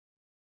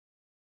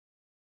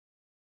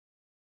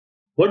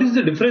What is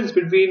the difference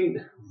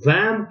between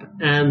WAMP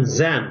and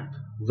XAMPP?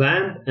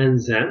 WAMP and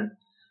XAMPP.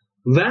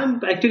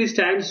 WAMP actually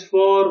stands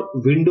for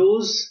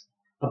Windows,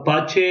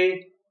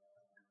 Apache,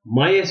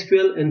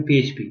 MySQL and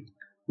PHP.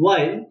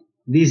 While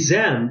the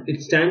XAMPP,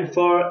 it stands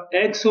for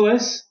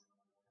XOS,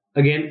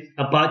 again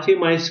Apache,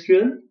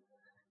 MySQL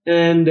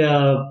and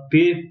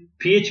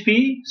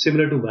PHP,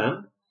 similar to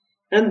WAMP.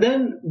 And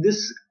then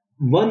this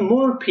one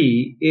more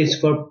P is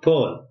for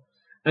Perl.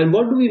 And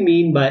what do we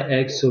mean by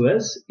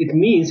XOS? It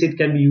means it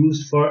can be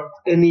used for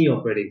any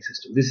operating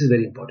system. This is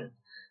very important.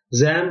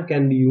 XAMPP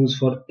can be used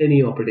for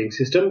any operating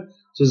system.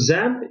 So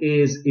XAMPP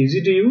is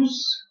easy to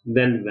use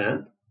than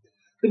WAMP.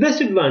 The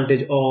best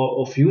advantage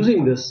of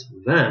using this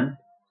WAMP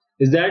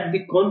is that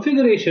the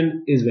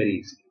configuration is very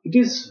easy. It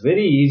is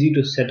very easy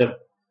to set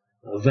up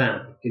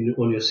WAMP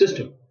on your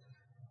system.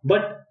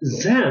 But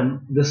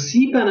XAMPP, the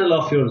cPanel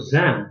of your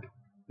XAMPP,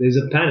 there is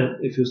a panel,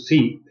 if you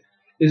see,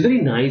 is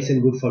very nice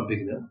and good for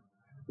beginner.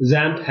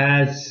 XAMPP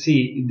has,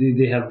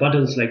 they have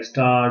buttons like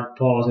start,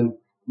 pause and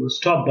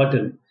stop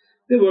button.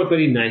 They work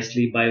very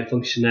nicely by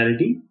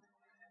functionality.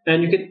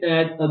 And you can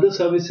add other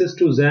services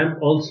to XAMPP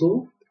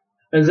also.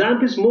 And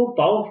XAMPP is more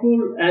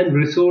powerful and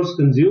resource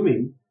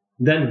consuming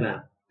than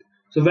WAMP.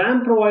 So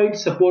WAMP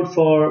provides support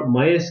for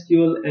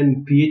MySQL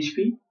and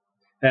PHP.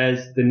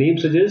 As the name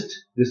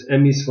suggests, this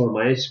M is for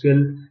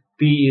MySQL,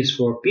 P is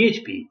for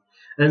PHP.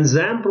 And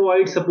XAMPP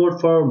provides support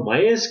for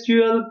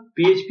MySQL,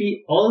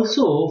 PHP,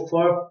 also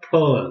for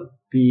Perl,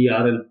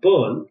 P-E-R-L,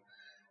 Perl.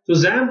 So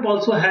XAMPP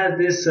also has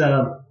this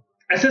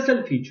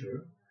SSL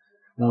feature,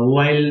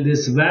 while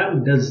this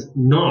WAMP does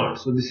not.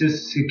 So this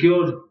is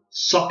secure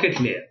socket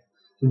layer.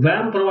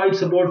 WAMP provides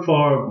support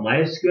for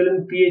MySQL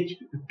and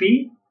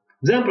PHP.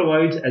 XAMPP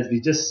provides, as we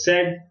just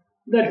said,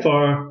 that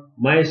for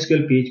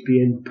MySQL, PHP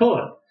and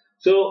Perl.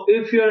 So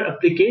if your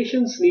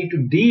applications need to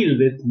deal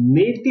with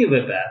native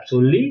web apps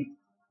only,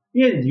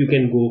 yes, you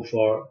can go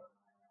for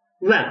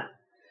WAMP.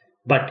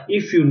 But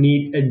if you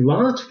need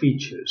advanced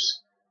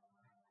features,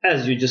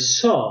 as you just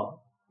saw,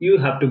 you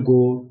have to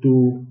go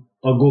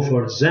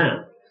for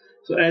XAMPP.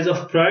 So as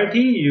of priority,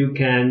 you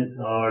can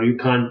or you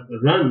can't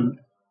run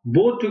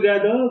both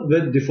together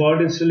with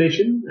default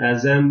installation,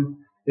 as XAMPP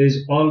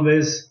is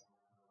always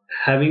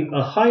having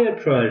a higher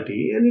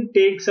priority and it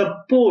takes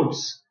up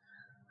ports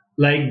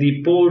like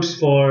the ports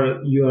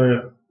for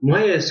your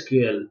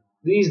MySQL.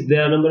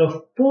 There are a number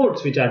of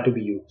ports which are to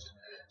be used.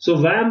 So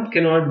WAMP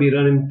cannot be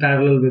run in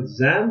parallel with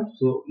XAMPP,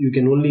 so you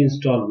can only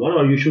install one,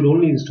 or you should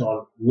only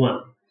install one.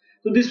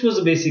 So this was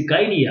the basic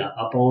idea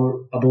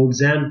about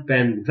XAMPP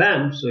and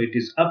WAMP. So it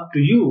is up to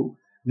you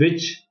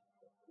which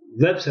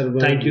web server.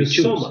 Thank you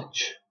so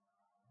much.